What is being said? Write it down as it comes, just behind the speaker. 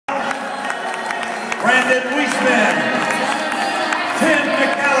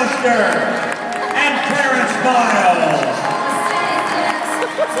and Terrence Miles.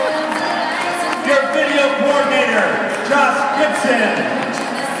 Your video coordinator, Josh Gibson.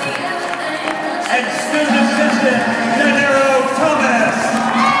 And student assistant, Janero Thomas.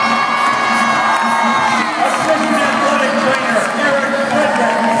 Assistant athletic trainer, Eric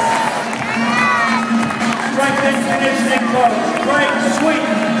Frederick. Strength and conditioning coach, Greg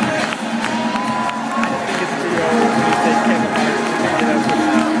Sweeten.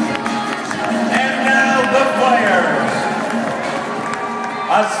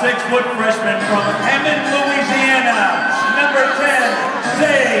 A 6-foot freshman from Hammond, Louisiana, number 10,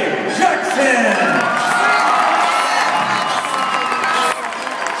 Zay Jackson.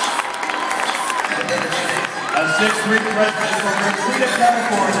 A 6'3" freshman from Reseda,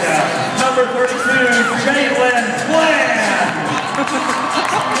 California, number 32, Jalen Bland.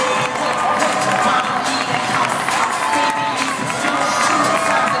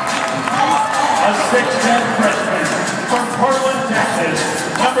 A 6'10" freshman from Portland, Texas,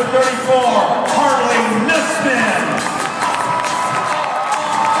 number 34, Harley Nussman.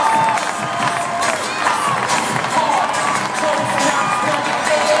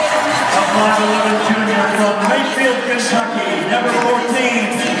 A 5'11" junior from Mayfield, Kentucky, number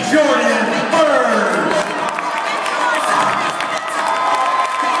 14, Jordan Bird.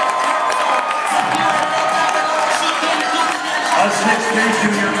 A 6'3"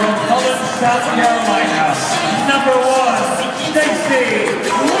 junior from Holland, South Carolina, number 1, Stacy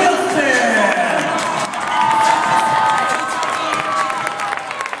Wilson.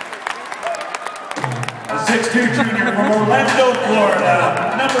 A 6'2" junior from Orlando, Florida,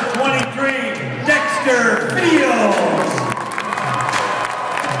 number 23, Dexter Fields.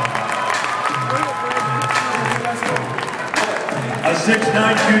 A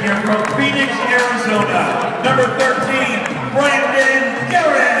 6'9" junior from Phoenix, Arizona, number 13, Brandon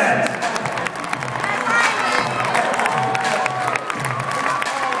Garrett.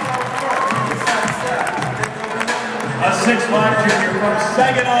 A 6'5" junior from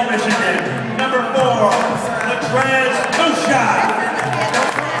Saginaw, Michigan, number 4, Latrez Musha.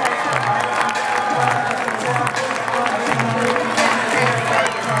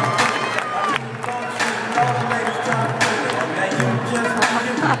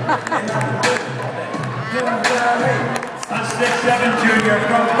 A 6'7" junior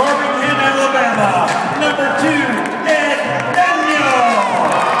from Birmingham, Alabama, number 2, Ed Daniel.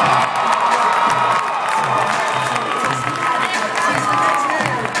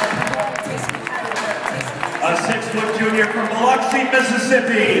 A 6-foot junior from Biloxi,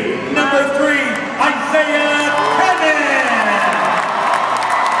 Mississippi, number 3, Isaiah Cannon.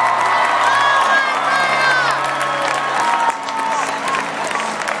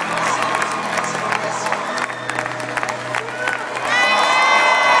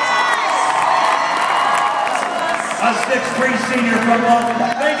 A 6'3" senior from Las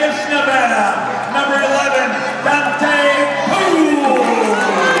Vegas, Nevada, number 11, Dante Poole.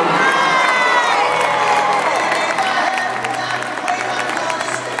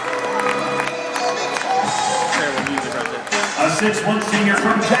 A 6'1" senior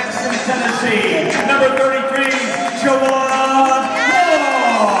from Jackson, Tennessee, number 33, Joanne Long.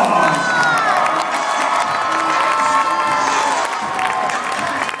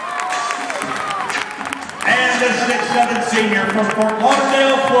 And a 6'7" senior from Fort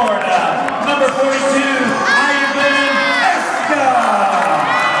Lauderdale, Florida, number 42, Ivan Esca.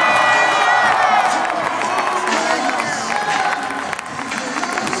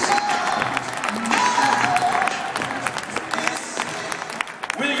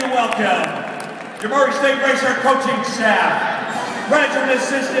 Welcome, your Murray State Racer coaching staff, Graduate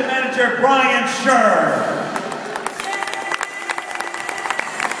Assistant Manager Brian Scher.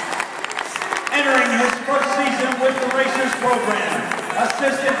 Entering his first season with the Racers program,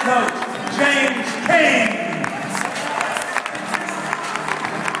 Assistant Coach James King.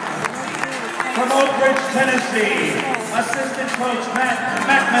 From Oak Ridge, Tennessee, Assistant Coach Matt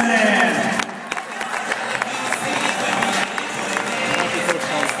McMahon.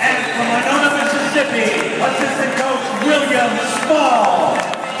 And from Winona, Mississippi, Assistant Coach William Small.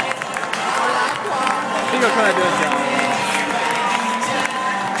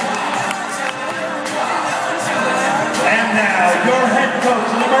 And now, your head coach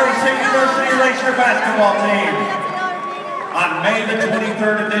of the Murray State University Racer basketball team. On May the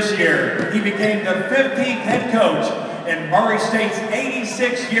 23rd of this year, he became the 15th head coach in Murray State's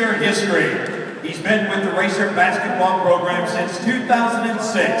 86-year history. He's been with the Racer basketball program since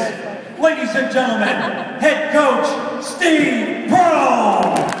 2006. Ladies and gentlemen, head coach Steve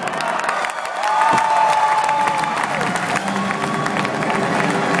Brown.